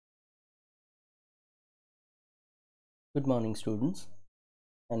Good morning, students,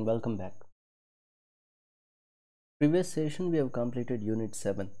 and welcome back. Previous session we have completed Unit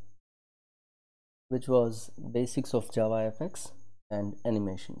 7, which was Basics of JavaFX and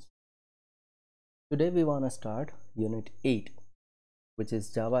Animations. Today we want to start Unit 8, which is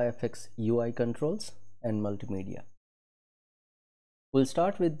JavaFX UI Controls and Multimedia. We'll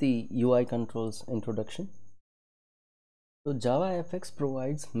start with the UI Controls introduction. So JavaFX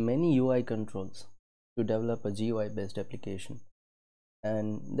provides many UI controls to develop a GUI based application,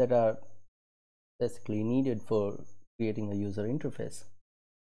 and that are basically needed for creating a user interface.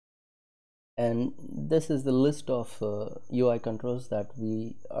 And this is the list of UI controls that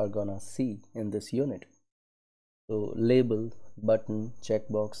we are gonna see in this unit. So label, button,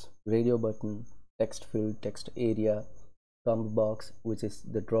 checkbox, radio button, text field, text area, combo box, which is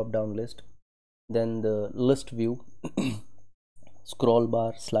the drop down list, then the list view, scroll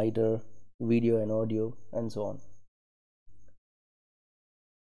bar, slider, video and audio, and so on.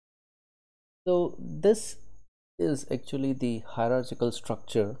 So this is actually the hierarchical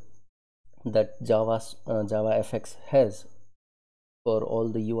structure that JavaFX has for all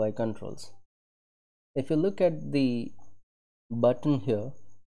the UI controls. If you look at the button here,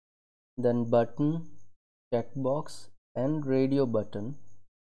 then button, checkbox and radio button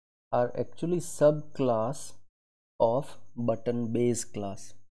are actually subclass of button base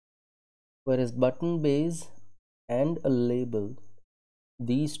class, whereas button base and a label,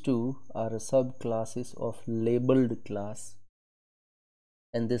 these two are subclasses of labeled class,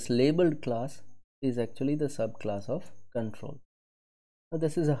 and this labeled class is actually the subclass of control. Now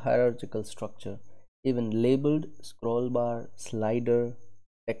this is a hierarchical structure. Even labeled, scroll bar, slider,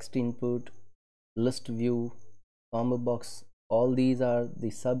 text input, list view, combo box, all these are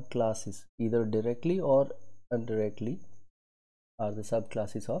the subclasses, either directly or indirectly are the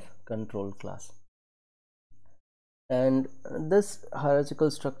subclasses of control class. And this hierarchical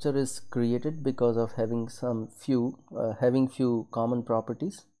structure is created because of having few common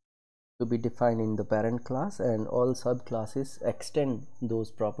properties to be defined in the parent class, and all subclasses extend those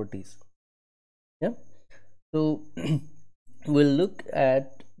properties. Yeah, so we'll look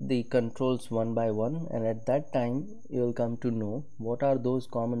at the controls one by one, and at that time you'll come to know what are those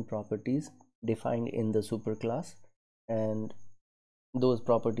common properties defined in the superclass, and those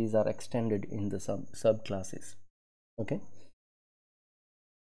properties are extended in the subclasses. Okay,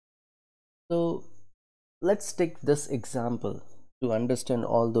 so let's take this example to understand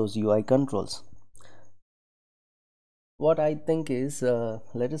all those UI controls. What I think is,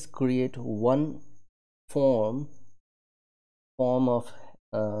 let us create one form of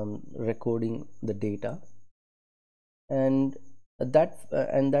recording the data, and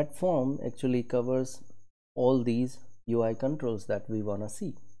that form actually covers all these UI controls that we want to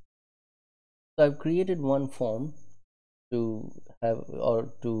see. So I've created one form to have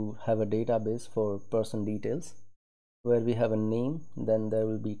a database for person details, where we have a name, then there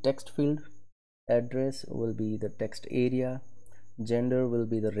will be text field, address will be the text area, gender will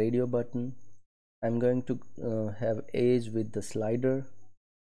be the radio button. I'm going to have age with the slider,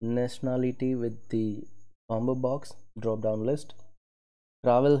 nationality with the combo box drop down list,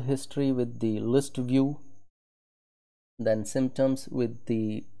 travel history with the list view, then symptoms with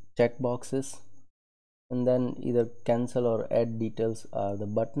the checkboxes, and then either cancel or add details are the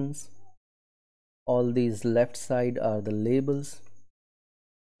buttons. All these left side are the labels,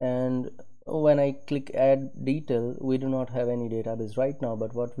 and when I click add detail, we do not have any database right now,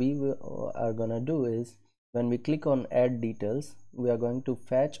 but what we are gonna do is, when we click on add details, we are going to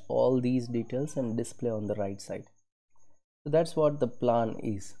fetch all these details and display on the right side. So that's what the plan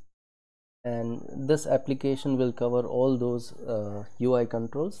is, and this application will cover all those UI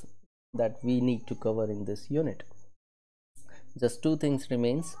controls that we need to cover in this unit. Just two things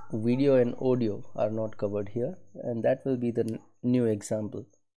remains: video and audio are not covered here, and that will be the new example.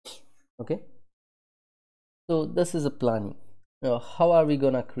 Okay, so this is a planning. Now how are we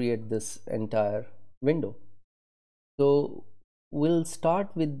gonna create this entire window? So we'll start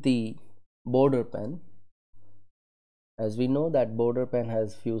with the border pen. As we know that border pen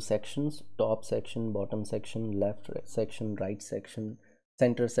has few sections: top section, bottom section, left section, right section,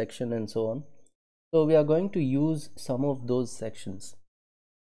 center section, and so on. So we are going to use some of those sections.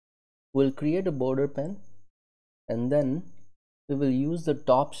 We'll create a border pen, and then we will use the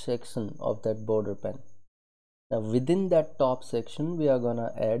top section of that border pen. Now within that top section we are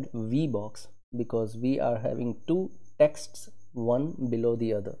gonna add VBox, because we are having two texts, one below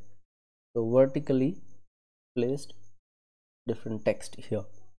the other, so vertically placed different text here.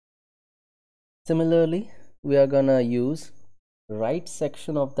 Similarly, we are gonna use right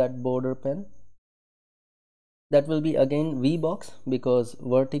section of that border pen That will be again VBox, because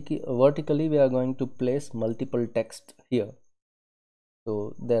vertically we are going to place multiple text here.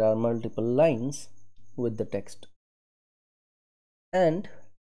 So there are multiple lines with the text. And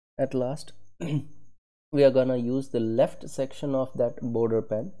at last we are gonna use the left section of that border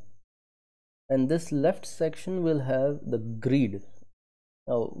pen, and this left section will have the grid.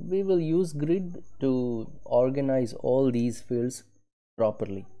 Now we will use grid to organize all these fields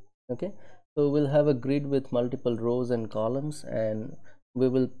properly. Okay, so we'll have a grid with multiple rows and columns, and we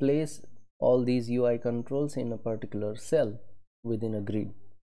will place all these UI controls in a particular cell within a grid.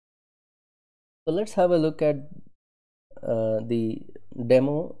 So let's have a look at the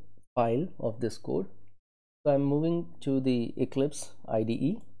demo file of this code. So I'm moving to the Eclipse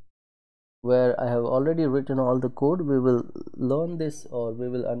IDE, where I have already written all the code. We will learn this, or we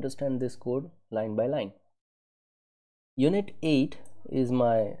will understand this code line by line. Unit 8 is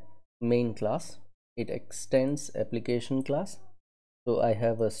my main class. It extends application class. So I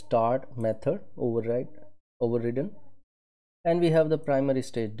have a start method overridden, and we have the primary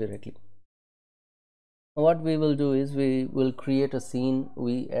stage directly. What we will do is we will create a scene.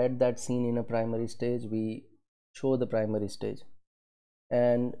 We add that scene in a primary stage. We show the primary stage,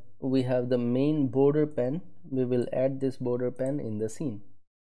 and we have the main border pen. We will add this border pen in the scene.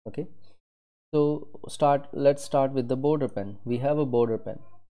 Okay, so let's start with the border pen. We have a border pen.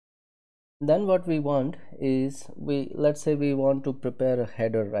 Then what we want is, let's say we want to prepare a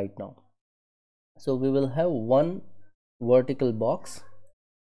header right now. So we will have one vertical box,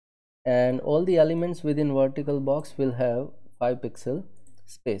 and all the elements within vertical box will have 5 pixel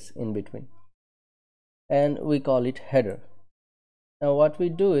space in between, and we call it header. Now what we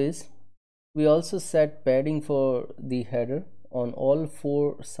do is we also set padding for the header. On all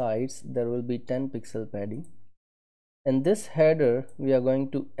 4 sides there will be 10 pixel padding, and this header we are going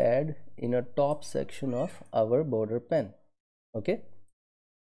to add in a top section of our border pen. Okay,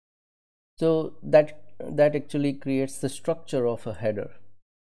 so that actually creates the structure of a header.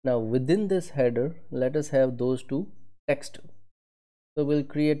 Now within this header, let us have those two text. So we'll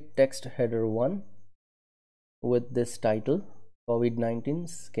create text header 1 with this title, COVID-19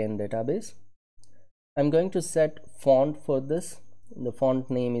 scan database. I'm going to set font for this. The font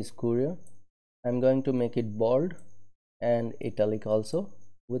name is Courier. I'm going to make it bold and italic also,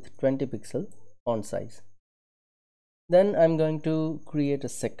 with 20 pixel font size. Then I'm going to create a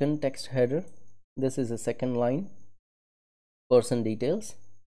second text header. This is a second line, person details.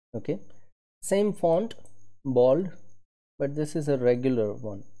 Okay, same font, bold, but this is a regular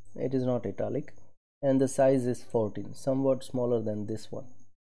one. It is not italic, and the size is 14, somewhat smaller than this one.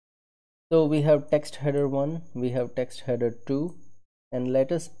 So we have text header 1, we have text header 2, and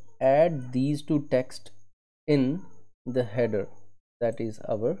let us add these two text in the header, that is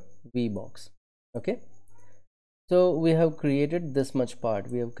our VBox. Okay, so we have created this much part.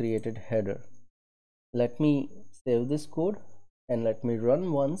 We have created header. Let me save this code and let me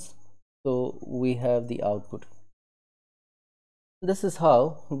run once, so we have the output. This is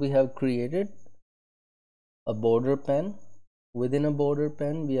how we have created a border pen. Within a border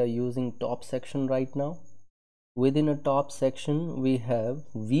pen we are using top section right now. Within a top section we have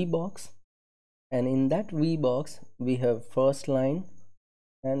VBox, and in that VBox we have first line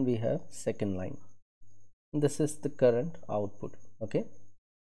and we have second line. This is the current output. Okay,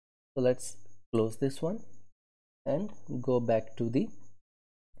 so let's close this one and go back to the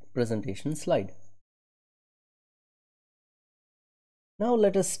presentation slide. Now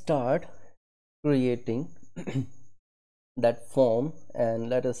let us start creating that form, and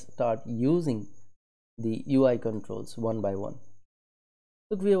let us start using the UI controls one by one.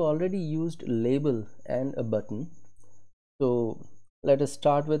 Look, we have already used label and a button, so let us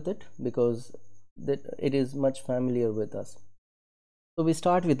start with it because it is much familiar with us. So we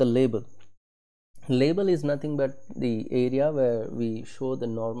start with the label. Label is nothing but the area where we show the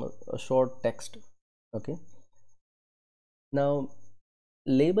normal short text. Okay, now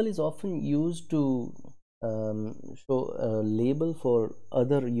label is often used to show a label for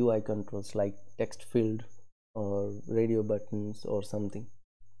other UI controls like text field or radio buttons or something.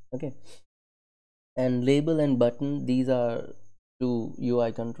 Okay, and label and button, these are two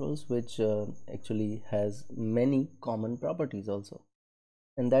UI controls which actually has many common properties also,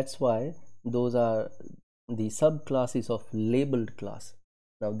 and that's why those are the subclasses of labeled class.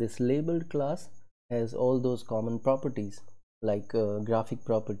 Now this labeled class has all those common properties like graphic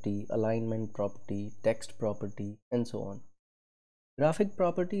property, alignment property, text property, and so on. Graphic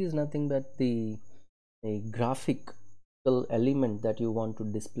property is nothing but a graphical element that you want to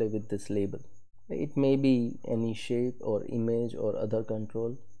display with this label. It may be any shape or image or other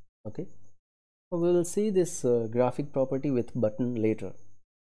control. Okay, We will see this graphic property with button later.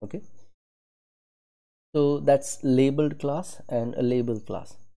 Okay, so that's labeled class and a label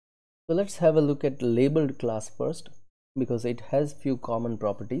class. So let's have a look at labeled class first, because it has few common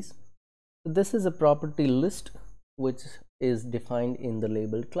properties. So this is a property list which is defined in the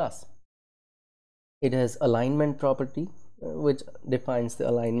labeled class. It has alignment property which defines the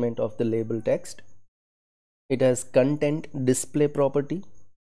alignment of the label text. It has content display property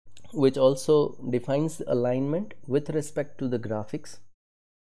which also defines the alignment with respect to the graphics.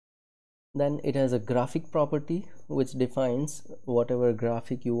 Then it has a graphic property which defines whatever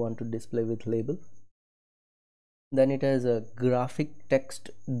graphic you want to display with label. Then it has a graphic text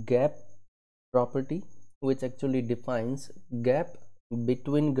gap property which actually defines gap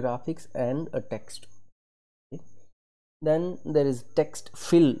between graphics and a text. Okay. Then there is text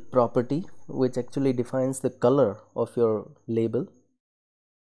fill property which actually defines the color of your label.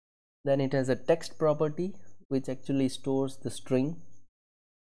 Then it has a text property which actually stores the string.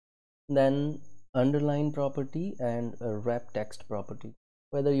 Then underline property and a wrap text property,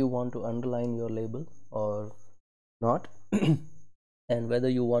 whether you want to underline your label or not and whether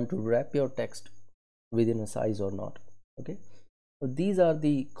you want to wrap your text within a size or not. Okay, so these are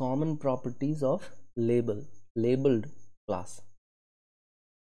the common properties of labeled class.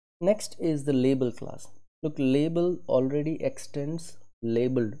 Next is the label class. Look, label already extends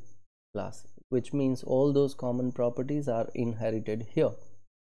labeled class, which means all those common properties are inherited here.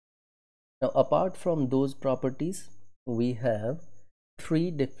 Now, apart from those properties, we have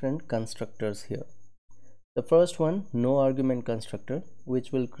three different constructors here. The first one, no argument constructor,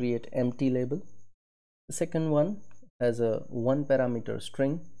 which will create empty label. The second one has a one parameter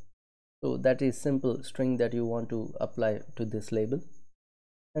string, so that is simple string that you want to apply to this label.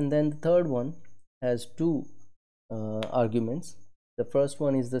 And then the third one has two arguments. The first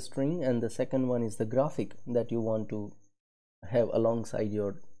one is the string and the second one is the graphic that you want to have alongside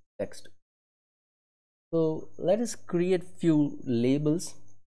your text. So let us create few labels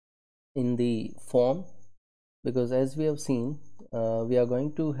in the form, because as we have seen, we are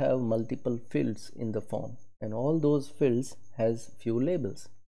going to have multiple fields in the form, and all those fields has few labels.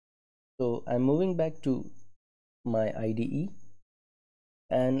 So I'm moving back to my IDE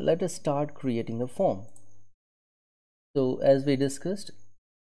and let us start creating a form. So as we discussed,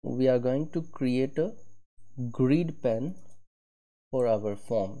 we are going to create a grid pen for our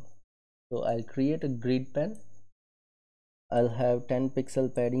form. So I'll create a grid pen. I'll have 10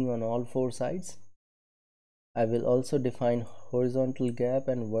 pixel padding on all four sides. I will also define horizontal gap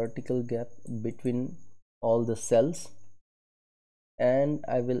and vertical gap between all the cells, and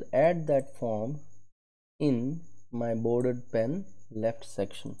I will add that form in my bordered pen left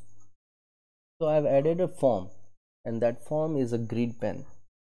section. So I've added a form, and that form is a grid pen,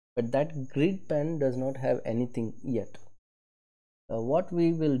 but that grid pen does not have anything yet. What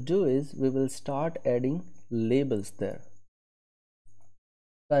we will do is we will start adding labels there.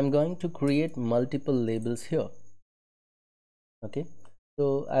 So I'm going to create multiple labels here. Okay,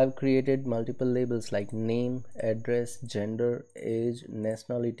 so I've created multiple labels like name, address, gender, age,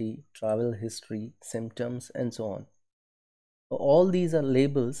 nationality, travel history, symptoms, and so on. So all these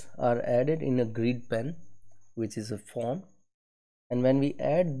labels are added in a grid pen, which is a form, and when we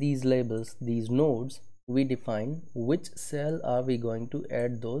add these labels, these nodes, we define which cell are we going to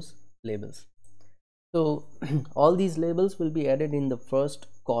add those labels. So all these labels will be added in the first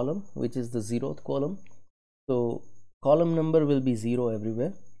column, which is the 0th column. So column number will be 0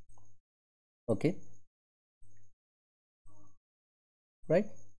 everywhere. Okay, right?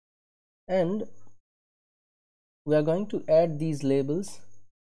 And we are going to add these labels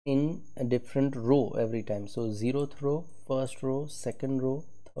in a different row every time. So 0th row, first row, second row,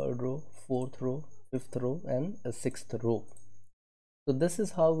 third row, fourth row, fifth row, and a sixth row. So this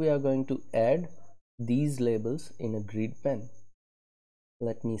is how we are going to add these labels in a grid pen.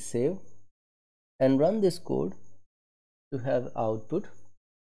 Let me save and run this code to have output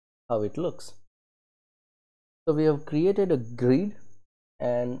how it looks. So we have created a grid,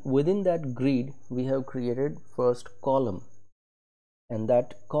 and within that grid we have created first column, and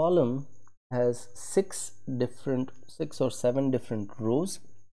that column has six or seven different rows,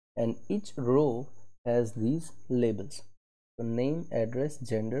 and each row has these labels. So name, address,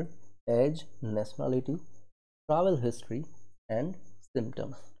 gender, age, nationality, travel history, and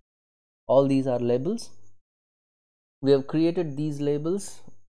symptom. All these are labels. We have created these labels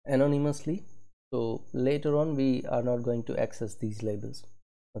anonymously, so later on we are not going to access these labels.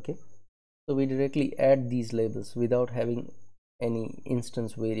 Okay, so we directly add these labels without having any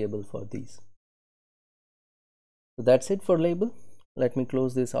instance variable for these. So that's it for label. Let me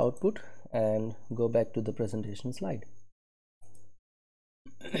close this output and go back to the presentation slide.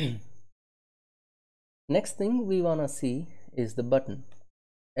 Next thing we want to see is the button.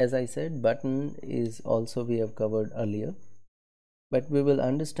 As I said, button is also we have covered earlier, but we will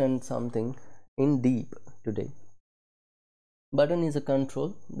understand something in deep today. Button is a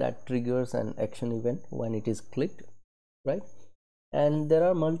control that triggers an action event when it is clicked, right? And there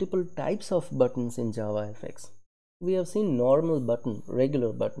are multiple types of buttons in JavaFX. We have seen normal button,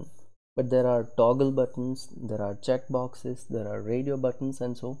 regular button, but there are toggle buttons, there are checkboxes, there are radio buttons,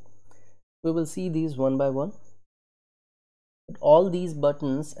 and so we will see these one by one. But all these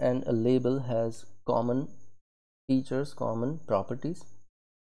buttons and a label has common features, common properties.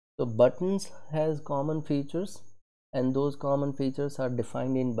 So buttons has common features, and those common features are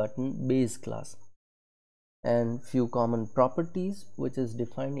defined in button base class, and few common properties which is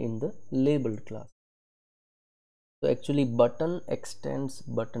defined in the labeled class. So actually button extends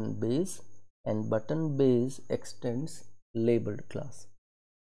button base and button base extends labeled class.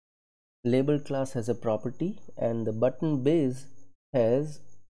 Labeled class has a property and the button base has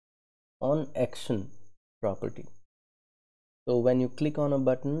on action property. So when you click on a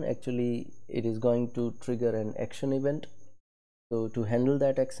button, actually it is going to trigger an action event. So to handle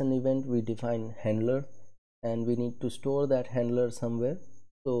that action event, we define handler, and we need to store that handler somewhere.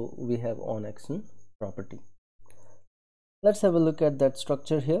 So we have on action property. Let's have a look at that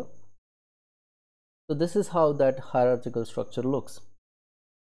structure here. So this is how that hierarchical structure looks.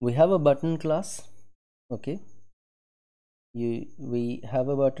 We have a button class, okay. We have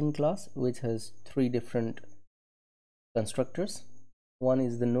a button class which has three different constructors. One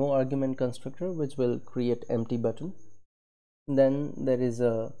is the no argument constructor, which will create empty button. Then there is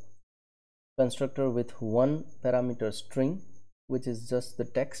a constructor with one parameter string, which is just the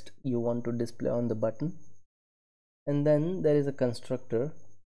text you want to display on the button. And then there is a constructor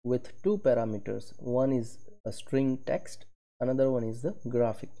with two parameters. One is a string text, another one is the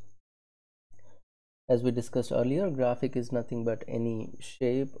graphic. As we discussed earlier, graphic is nothing but any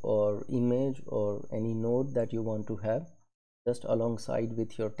shape or image or any node that you want to have just alongside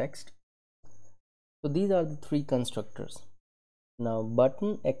with your text. So these are the three constructors. Now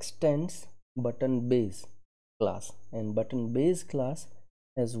button extends button base class, and button base class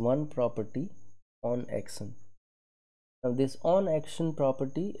has one property, on action. Now this on action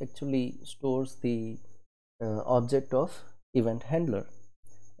property actually stores the object of event handler,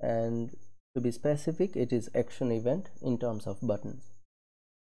 and to be specific, it is action event in terms of button.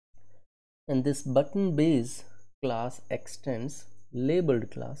 And this button base class extends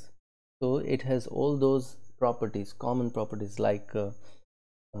labeled class, so it has all those properties, common properties like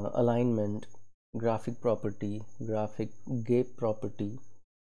alignment, graphic property, graphic gap property,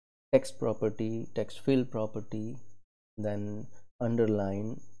 text property, text field property, then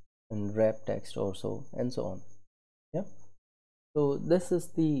underline and wrap text also, and so on. Yeah. So this is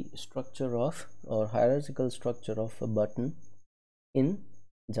the structure of, or hierarchical structure of, a button in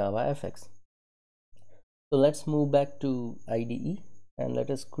JavaFX. So let's move back to IDE and let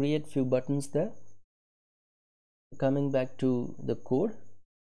us create few buttons there. Coming back to the code,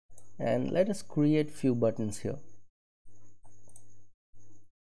 and let us create few buttons here.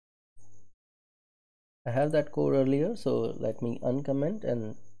 I have that code earlier, so let me uncomment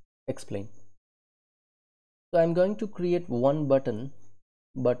and explain. So I'm going to create one button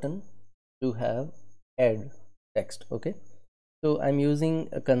to have add text. Okay, so I'm using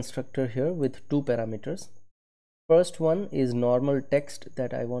a constructor here with two parameters. First one is normal text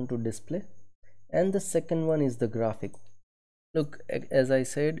that I want to display, and the second one is the graphic. Look, as I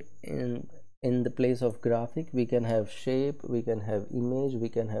said, in the place of graphic we can have shape, we can have image, we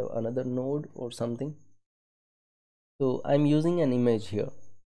can have another node or something. So I'm using an image here.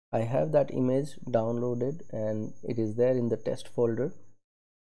 I have that image downloaded and it is there in the test folder.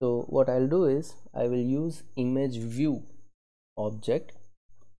 So what I'll do is I will use image view object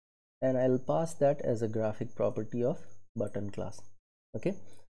and I'll pass that as a graphic property of button class. Okay,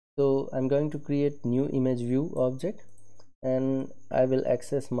 so I'm going to create new image view object and I will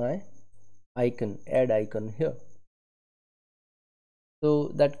access my icon, add icon here.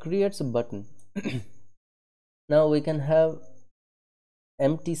 So that creates a button. Now we can have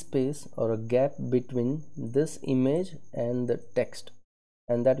empty space or a gap between this image and the text,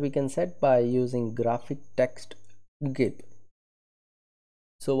 and that we can set by using graphic text gap.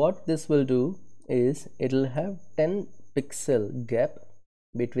 So what this will do is it will have 10 pixel gap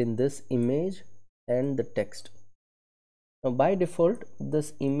between this image and the text. Now by default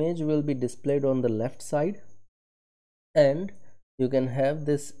this image will be displayed on the left side and you can have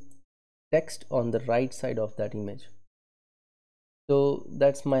this text on the right side of that image. So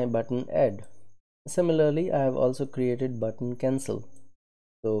that's my button add. Similarly, I have also created button cancel.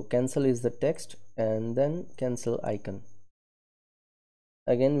 So cancel is the text and then cancel icon.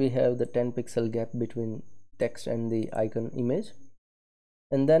 Again, we have the 10 pixel gap between text and the icon image.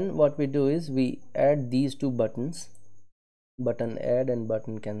 And then what we do is we add these two buttons, button add and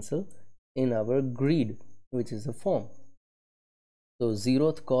button cancel, in our grid, which is a form. So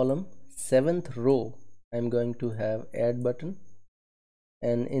 0th column, 7th row, I'm going to have add button,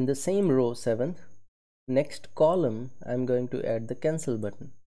 and in the same row 7th, next column, I'm going to add the cancel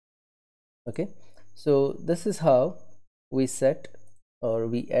button. Okay, so this is how we set or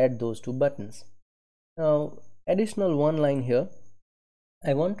we add those two buttons. Now additional one line here,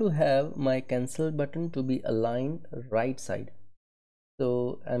 I want to have my cancel button to be aligned right side.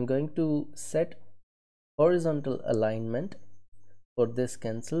 So I'm going to set horizontal alignment for this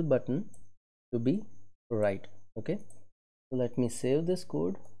cancel button to be right. Okay, so let me save this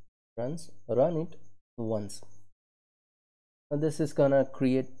code, run it once. Now this is gonna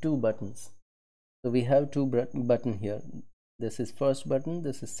create two buttons. So we have two button here. This is first button,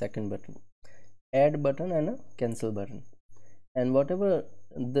 this is second button, add button and a cancel button. And whatever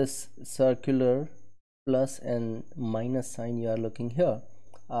this circular plus and minus sign you are looking here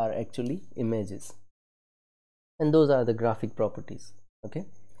are actually images, and those are the graphic properties. Okay,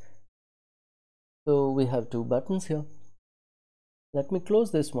 so we have two buttons here. Let me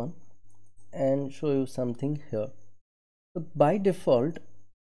close this one and show you something here. So by default,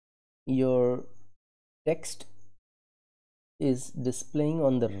 your text is displaying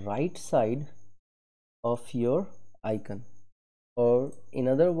on the right side of your icon, or in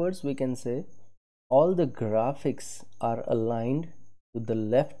other words we can say all the graphics are aligned to the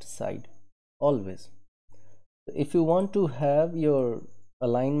left side always. If you want to have your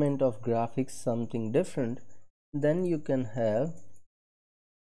alignment of graphics something different, then you can have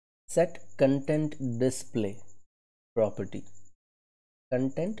set content display property,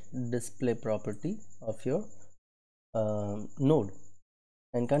 content display property of your node,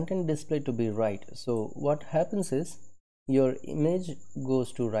 and content display to be right. So what happens is your image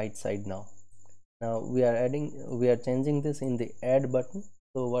goes to right side now. Now we are changing this in the add button.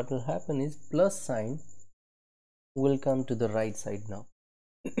 So what will happen is plus sign will come to the right side now.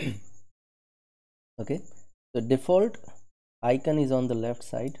 Okay, the default icon is on the left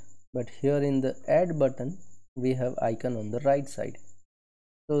side, but here in the add button we have icon on the right side.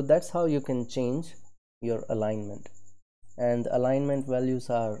 So that's how you can change your alignment, and alignment values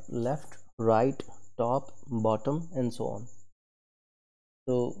are left, right, top, bottom, and so on.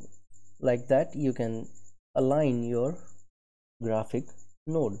 So like that you can align your graphic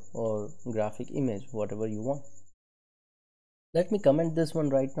node or graphic image, whatever you want. Let me comment this one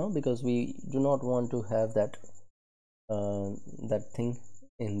right now because we do not want to have that that thing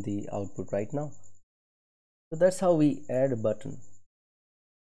in the output right now. So that's how we add a button.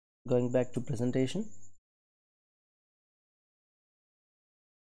 Going back to presentation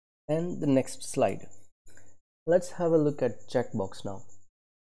and the next slide, let's have a look at checkbox now.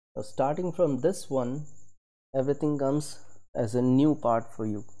 Now starting from this one, everything comes as a new part for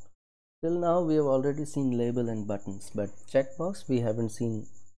you. Till now we have already seen label and buttons, but checkbox we haven't seen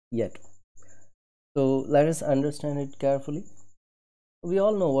yet. So let us understand it carefully. We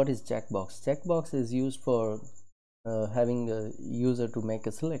all know what is checkbox. Checkbox is used for having a user to make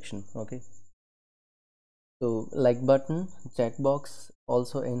a selection. Okay, so like button, checkbox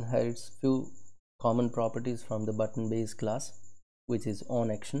also inherits few common properties from the button base class, which is on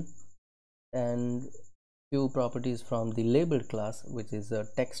action, and few properties from the labeled class, which is a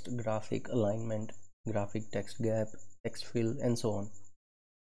text graphic alignment, graphic text gap, text fill, and so on.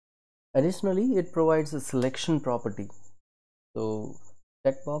 Additionally, it provides a selection property. So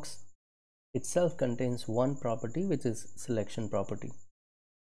checkbox itself contains one property, which is selection property.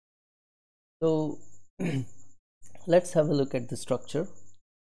 So let's have a look at the structure.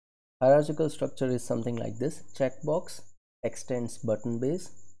 Hierarchical structure is something like this: checkbox extends button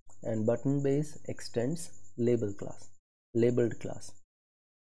base, and button base extends labeled class.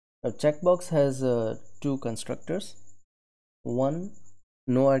 Now checkbox has two constructors, one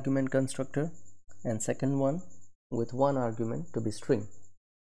no argument constructor and second one with one argument to be string.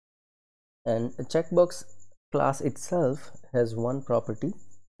 And a checkbox class itself has one property,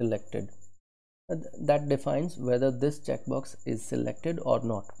 selected, that defines whether this checkbox is selected or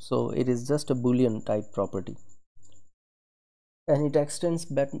not. So it is just a boolean type property, and it extends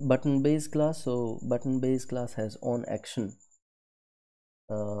button base class. So button base class has on action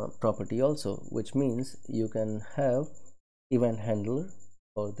property also, which means you can have event handler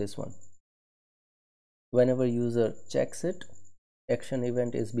for this one. Whenever user checks it, action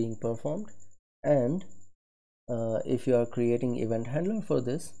event is being performed, and if you are creating event handler for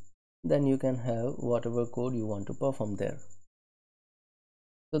this, then you can have whatever code you want to perform there.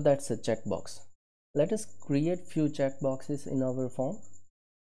 So that's a checkbox. Let us create few checkboxes in our form.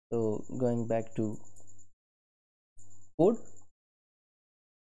 So going back to code,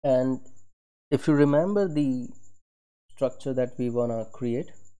 and if you remember the structure that we want to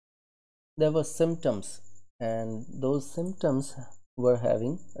create, there were symptoms, and those symptoms were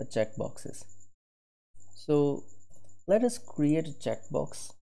having a checkboxes. So let us create a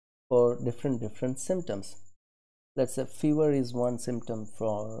checkbox for different symptoms. Let's say fever is one symptom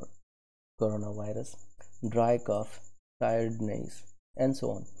for coronavirus, dry cough, tiredness, and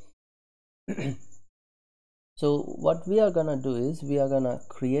so on. So what we are gonna do is we are gonna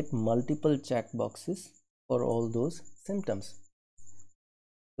create multiple checkboxes for all those symptoms.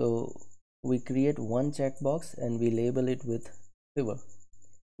 So we create one checkbox and we label it with fever.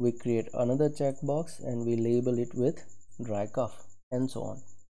 We create another checkbox and we label it with dry cough, and so on.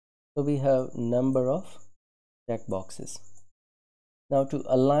 So we have number of checkboxes. Now to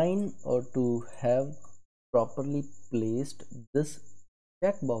align or to have properly placed this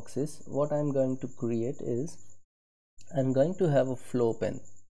checkboxes, what I'm going to create is I'm going to have a flow pen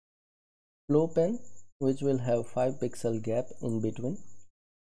which will have 5 pixel gap in between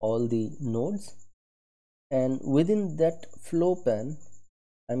all the nodes, and within that flow pen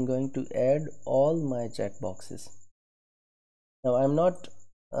I'm going to add all my checkboxes. Now I'm not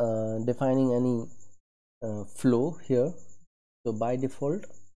defining any flow here, so by default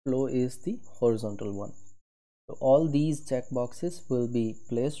flow is the horizontal one. So all these checkboxes will be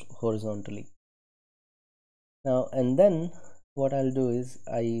placed horizontally. Now and then what I'll do is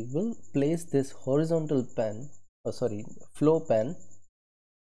I will place this horizontal pen, flow pen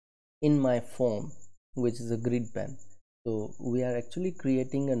in my form, which is a grid pen. So we are actually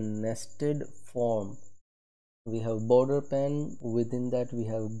creating a nested form. We have border pen, within that we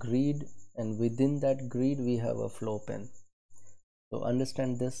have grid, and within that grid we have a flow pen. So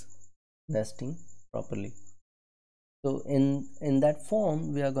understand this nesting properly. So in that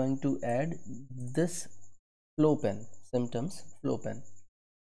form we are going to add this flow pen, symptoms flow pen,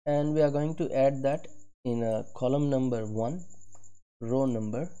 and we are going to add that in a column number 1, row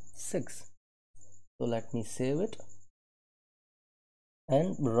number 6. So let me save it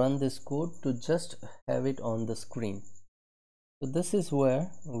and run this code to just have it on the screen. So this is where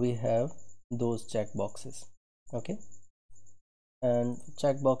we have those checkboxes. Okay, and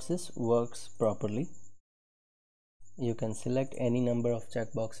checkboxes works properly. You can select any number of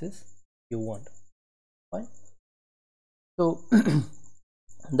checkboxes you want. Fine. So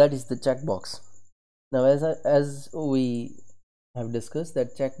that is the checkbox. Now as we have discussed,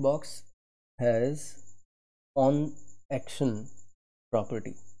 that checkbox has on action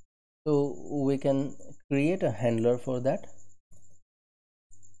property, so we can create a handler for that.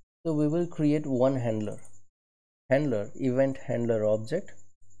 So we will create one handler event handler object,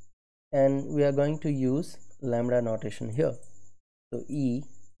 and we are going to use lambda notation here. So E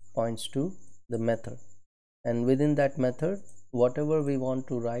points to the method, and within that method whatever we want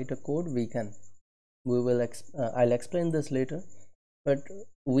to write a code I'll explain this later, but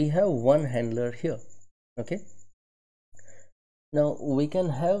we have one handler here. Okay, now we can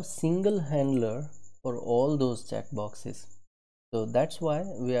have single handler for all those checkboxes, so that's why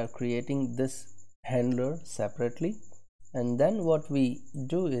we are creating this handler separately. And then what we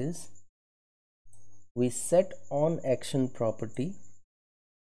do is we set on action property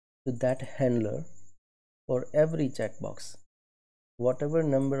to that handler for every checkbox. Whatever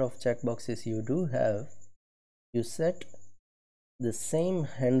number of checkboxes you do have, you set the same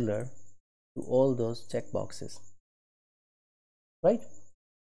handler to all those checkboxes, right?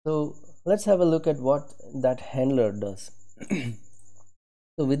 So let's have a look at what that handler does.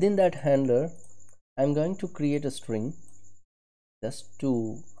 So within that handler I'm going to create a string just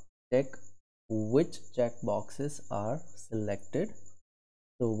to check which checkboxes are selected.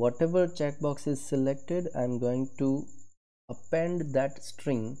 So whatever checkbox is selected, I'm going to append that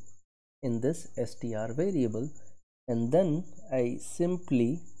string in this str variable, and then I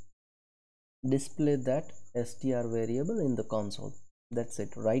simply display that str variable in the console. That's it.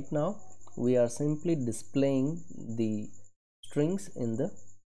 Right now we are simply displaying the strings in the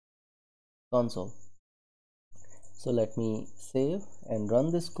console. So let me save and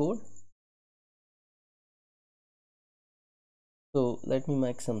run this code. So let me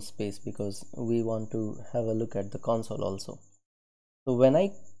make some space because we want to have a look at the console also. So when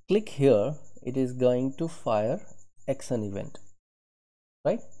I click here, it is going to fire action event,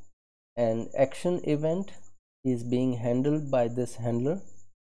 right? And action event is being handled by this handler,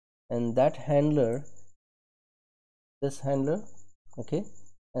 and that handler, this handler, okay,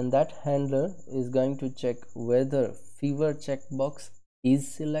 and that handler is going to check whether fever checkbox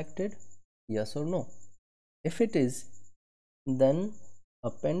is selected, yes or no. If it is, then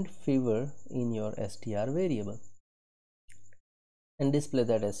append fever in your str variable and display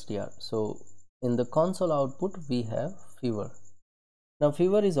that str. So in the console output we have fever. Now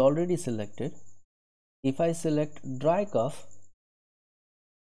fever is already selected. If I select dry cough,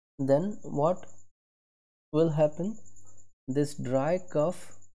 then what will happen? This dry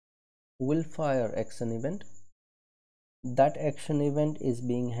cough will fire action event. That action event is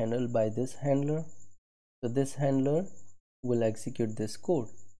being handled by this handler. So this handler will execute this code.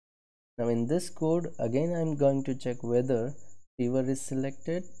 Now in this code, again I'm going to check whether fever is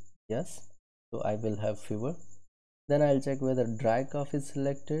selected. Yes, so I will have fever. Then I'll check whether dry cough is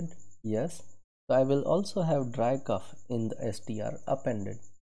selected. Yes, so I will also have dry cough in the str appended.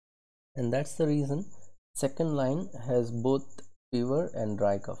 And that's the reason second line has both fever and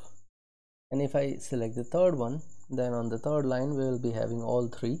dry cough. And if I select the third one, then on the third line we will be having all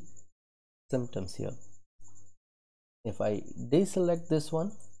three symptoms here. If I deselect this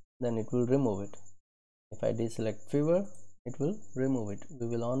one, then it will remove it. If I deselect fever, it will remove it. We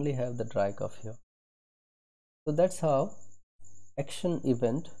will only have the dry cough here. So that's how action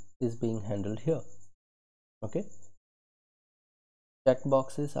event is being handled here. Okay,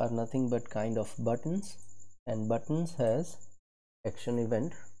 checkboxes are nothing but kind of buttons, and buttons has action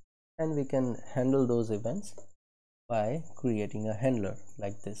event, and we can handle those events by creating a handler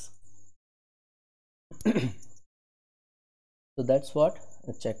like this. So that's what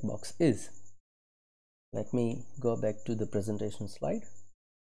a checkbox is. Let me go back to the presentation slide,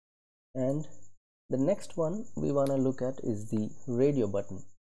 and the next one we want to look at is the radio button.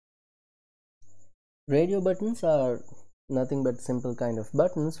 Radio buttons are nothing but simple kind of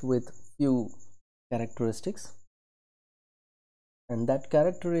buttons with few characteristics, and that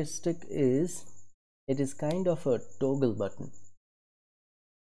characteristic is it is kind of a toggle button.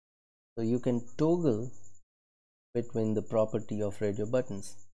 So you can toggle between the property of radio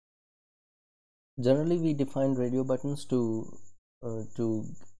buttons. Generally we define radio buttons to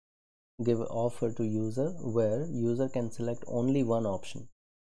give offer to user where user can select only one option.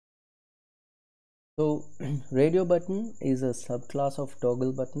 So radio button is a subclass of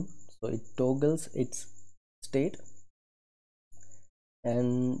toggle button, so it toggles its state,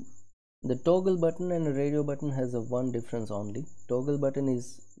 and the toggle button and a radio button has a one difference only. Toggle button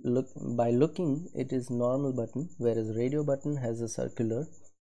is by looking it is normal button, whereas radio button has a circular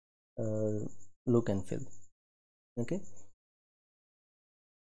look and feel. Okay,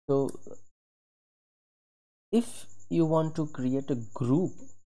 so if you want to create a group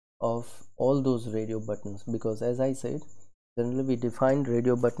of all those radio buttons, because as I said, generally we define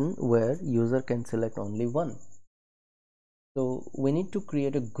radio button where user can select only one. So we need to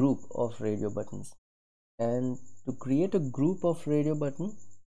create a group of radio buttons, and to create a group of radio button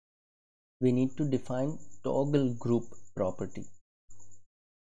we need to define toggle group property.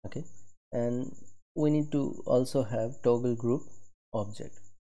 Okay, and we need to also have toggle group object.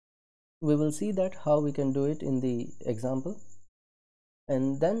 We will see that how we can do it in the example.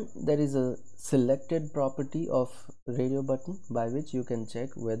 And then there is a selected property of radio button by which you can check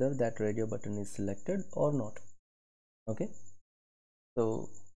whether that radio button is selected or not. Okay, so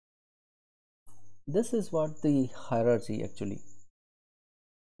this is what the hierarchy actually,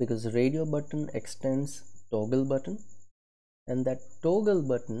 because radio button extends toggle button, and that toggle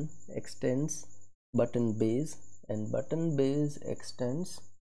button extends button base, and button base extends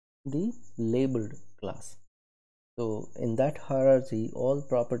the labeled class. So in that hierarchy all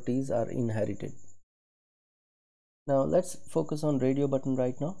properties are inherited. Now let's focus on radio button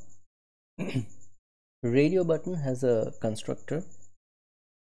right now. Radio button has a constructor,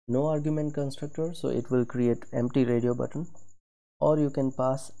 no argument constructor, so it will create empty radio button, or you can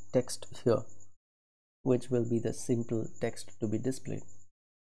pass text here, which will be the simple text to be displayed.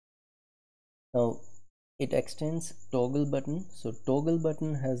 Now it extends toggle button, so toggle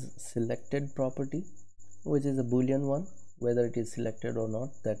button has selected property, which is a boolean one, whether it is selected or not,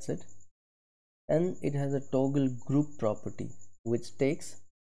 that's it. And it has a toggle group property which takes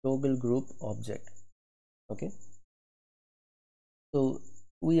toggle group object. Okay, so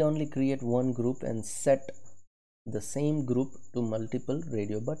we only create one group and set the same group to multiple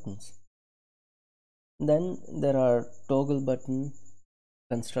radio buttons. Then there are toggle button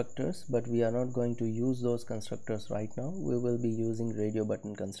constructors, but we are not going to use those constructors right now. We will be using radio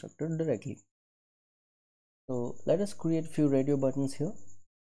button constructor directly. So let us create few radio buttons here.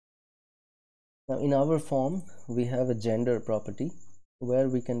 Now in our form we have a gender property where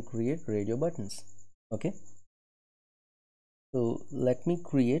we can create radio buttons. Okay, so let me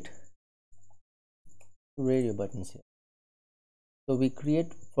create radio buttons here. So we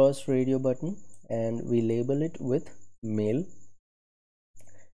create first radio button and we label it with male.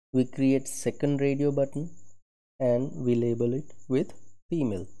 We create second radio button and we label it with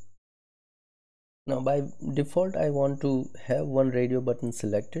female. Now by default I want to have one radio button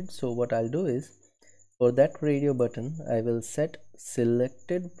selected, so what I'll do is for that radio button I will set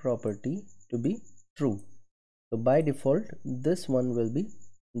selected property to be true. So by default this one will be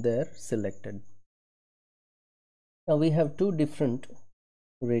there selected. Now we have two different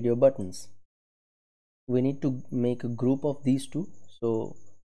radio buttons. We need to make a group of these two, so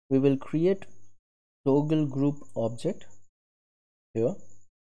we will create toggle group object here,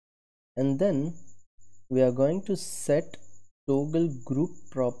 and then we are going to set toggle group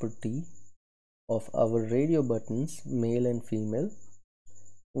property of our radio buttons male and female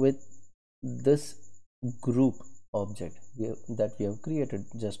with this group object that we have created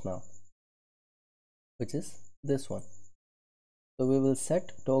just now, which is this one. So we will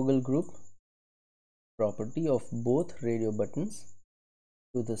set toggle group property of both radio buttons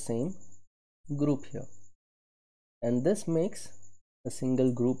to the same group here, and this makes a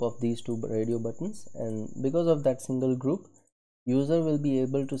single group of these two radio buttons, and because of that single group user will be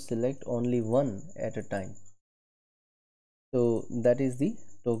able to select only one at a time. So that is the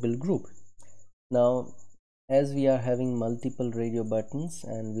toggle group. Now as we are having multiple radio buttons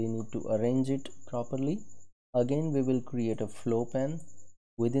and we need to arrange it properly, again we will create a flow pan.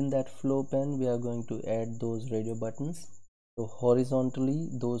 Within that flow pan we are going to add those radio buttons. So horizontally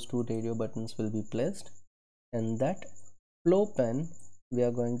those two radio buttons will be placed, and that flow pan we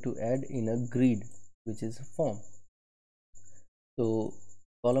are going to add in a grid, which is a form. So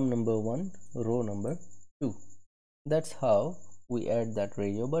column number 1, row number 2. That's how we add that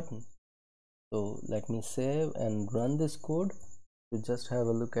radio button. So let me save and run this code to just have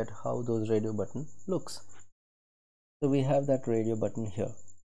a look at how those radio button looks. So we have that radio button here,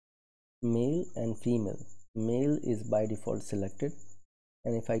 male and female. Male is by default selected,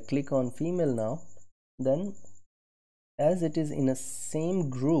 and if I click on female now, then as it is in a same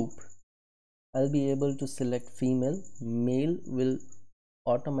group I'll be able to select female. Male will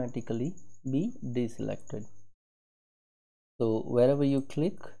automatically be deselected. So wherever you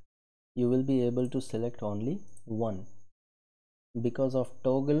click you will be able to select only one because of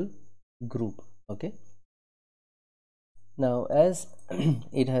toggle group. Okay, now as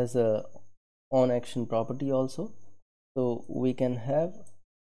it has a on action property also, so we can have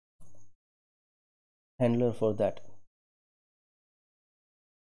handler for that.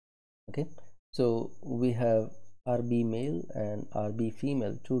 Okay, so we have RB male and RB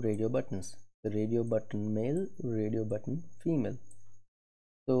female, two radio buttons, the radio button male, radio button female.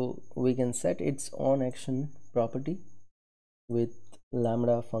 So we can set its on action property with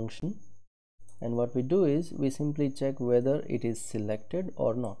lambda function, and what we do is we simply check whether it is selected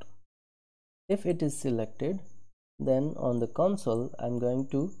or not. If it is selected, then on the console I'm going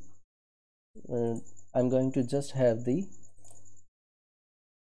to just have the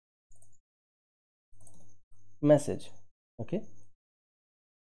message. Okay,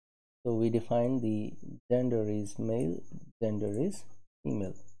 so we define the gender is male, gender is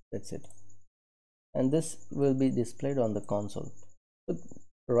female, that's it, and this will be displayed on the console. So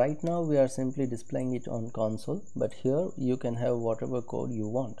right now we are simply displaying it on console, but here you can have whatever code you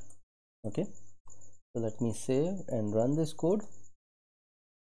want. Okay, so let me save and run this code.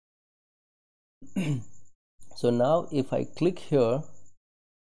 So now if I click here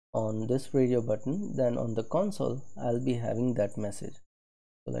on this radio button, then on the console I'll be having that message.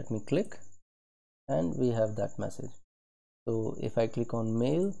 So let me click and we have that message. So if I click on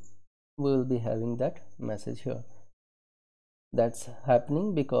male, we will be having that message here. That's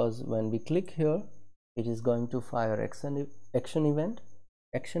happening because when we click here it is going to fire action event.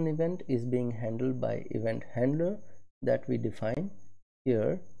 Action event is being handled by event handler that we define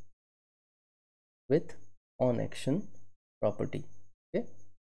here with on action property. Okay,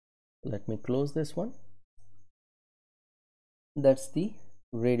 let me close this one. That's the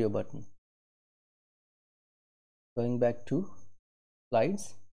radio button. Going back to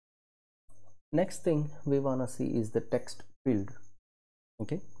slides, next thing we wanna see is the text field.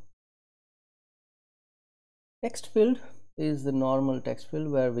 Okay, text field is the normal text field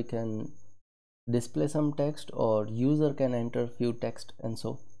where we can display some text or user can enter few text and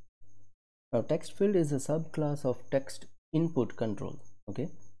so. Now text field is a subclass of text input control. Okay,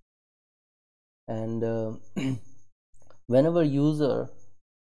 and whenever user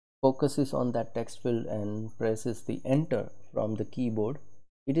focuses on that text field and presses the enter from the keyboard,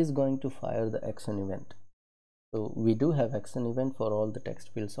 it is going to fire the action event. So we do have action event for all the text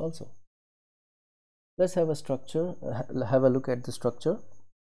fields also. Let's have a structure, have a look at the structure.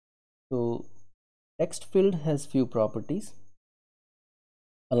 So text field has few properties.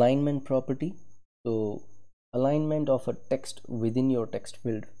 Alignment property, so alignment of a text within your text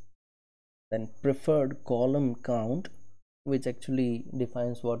field. Then preferred column count, which actually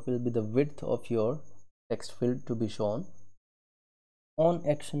defines what will be the width of your text field to be shown. On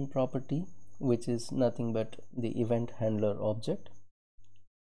action property, which is nothing but the event handler object.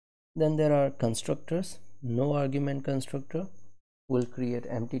 Then there are constructors. No argument constructor will create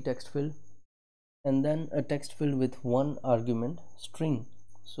empty text field, and then a text field with one argument, string.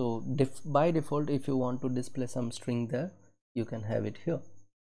 So by default, if you want to display some string there, you can have it here.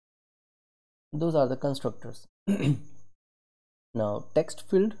 Those are the constructors. Now text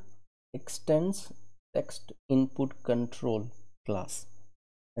field extends text input control class,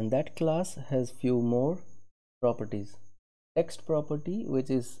 and that class has few more properties. Text property, which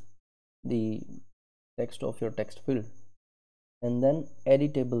is the text of your text field, and then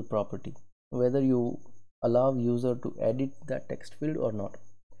editable property, whether you allow user to edit that text field or not.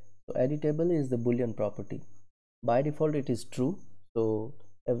 So editable is the boolean property. By default it is true, so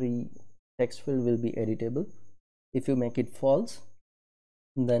every text field will be editable. If you make it false,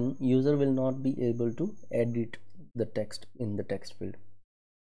 then user will not be able to edit the text in the text field.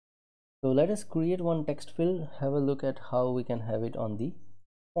 So let us create one text field, have a look at how we can have it on the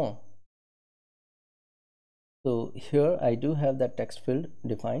form. So here I do have that text field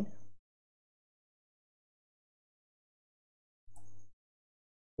defined.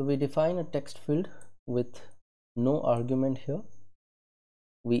 So we define a text field with no argument here.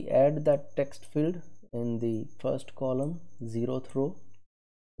 We add that text field in the first column, 0th row,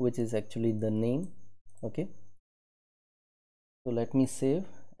 which is actually the name. Okay, so let me save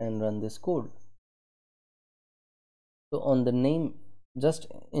and run this code. So on the name, just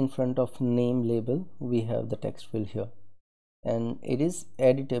in front of name label, we have the text field here, and it is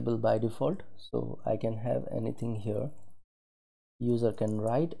editable by default, so I can have anything here. User can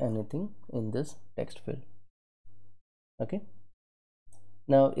write anything in this text field. Okay,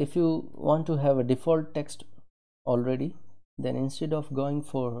 now if you want to have a default text already, then instead of going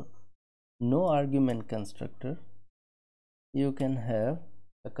for no argument constructor, you can have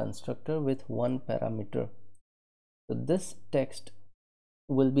a constructor with one parameter. So this text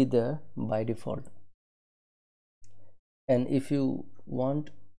will be there by default, and if you want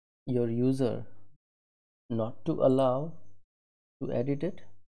your user not to allow to edit it,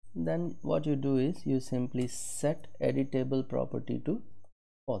 then what you do is you simply set editable property to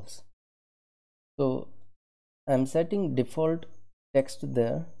false. So I'm setting default text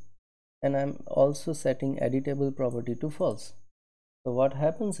there, and I'm also setting editable property to false. So what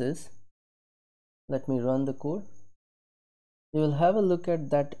happens is, let me run the code. You will have a look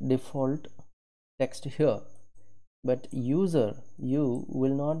at that default text here, but user, you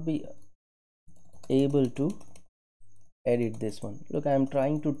will not be able to edit this one. Look, I am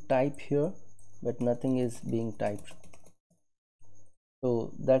trying to type here, but nothing is being typed.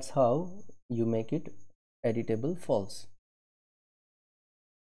 So that's how you make it editable false.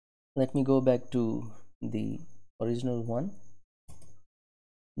 Let me go back to the original one,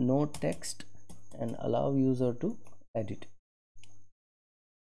 no text, and allow user to edit.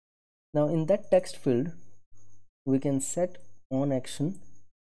 Now in that text field, we can set on action.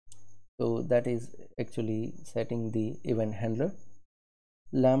 So that is actually setting the event handler,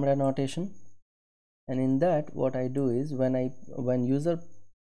 lambda notation, and in that what I do is when user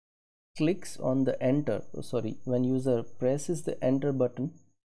clicks on the enter, when user presses the enter button,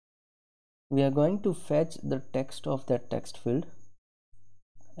 we are going to fetch the text of that text field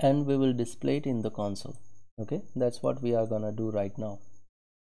and we will display it in the console. Okay, that's what we are gonna do right now.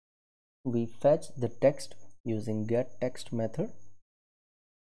 We fetch the text using getText method,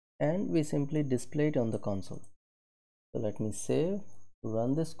 and we simply display it on the console. So let me save,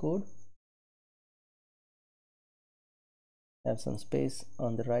 run this code, have some space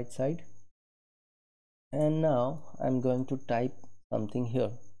on the right side, and now I'm going to type something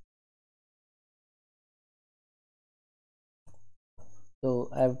here. So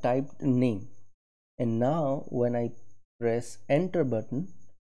I've typed name, and now when I press enter button,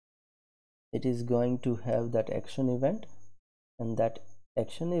 it is going to have that action event, and that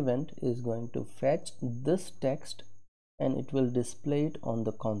action event is going to fetch this text and it will display it on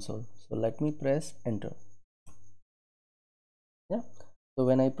the console. So let me press enter. Yeah, so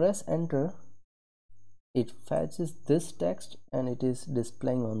when I press enter, it fetches this text and it is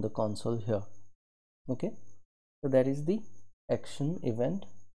displaying on the console here. Okay, so that is the action event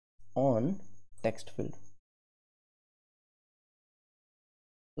on text field.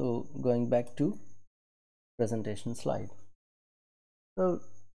 So going back to presentation slide, so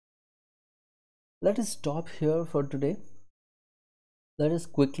let us stop here for today. Let us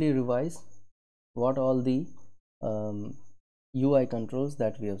quickly revise what all the UI controls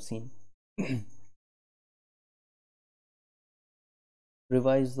that we have seen.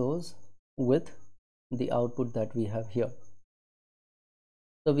 Revise those with the output that we have here.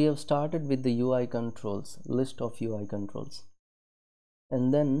 So we have started with the UI controls, list of UI controls,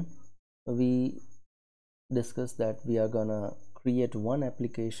 and then we discussed that we are gonna create one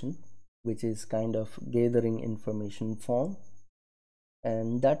application which is kind of gathering information form,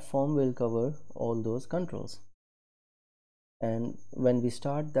 and that form will cover all those controls. And when we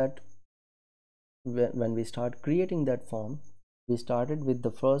start creating that form, we started with the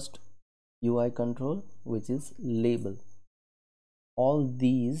first UI control, which is label. All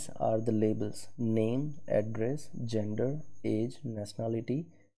these are the labels: name, address, gender, age, nationality.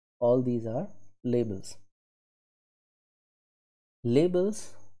 All these are labels.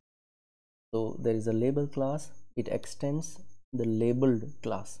 Labels, so there is a label class. It extends the labeled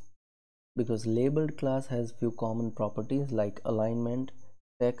class, because labeled class has few common properties like alignment,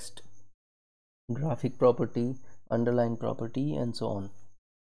 text, graphic property, underline property, and so on.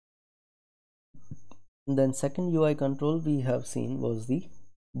 And then second UI control we have seen was the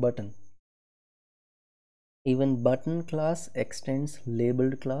button. Even button class extends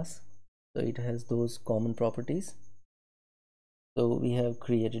labeled class, so it has those common properties. So we have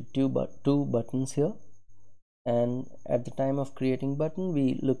created two buttons here, and at the time of creating button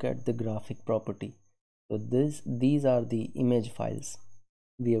we look at the graphic property. So these are the image files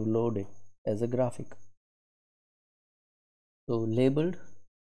we have loaded as a graphic. So labeled,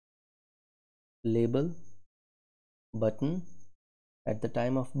 label, button. At the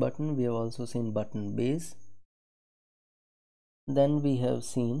time of button we have also seen button base. Then we have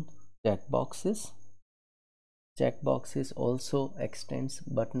seen checkboxes. Checkboxes also extends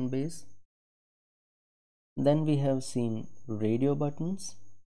button base. Then we have seen radio buttons.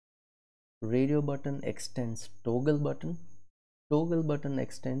 Radio button extends toggle button. Toggle button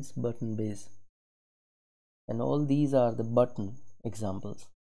extends button base. And all these are the button examples.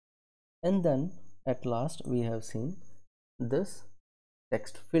 And then at last we have seen this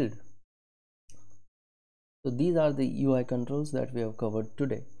text field. So these are the UI controls that we have covered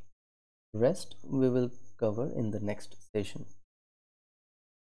today. Rest we will cover in the next session.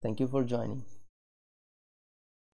 Thank you for joining.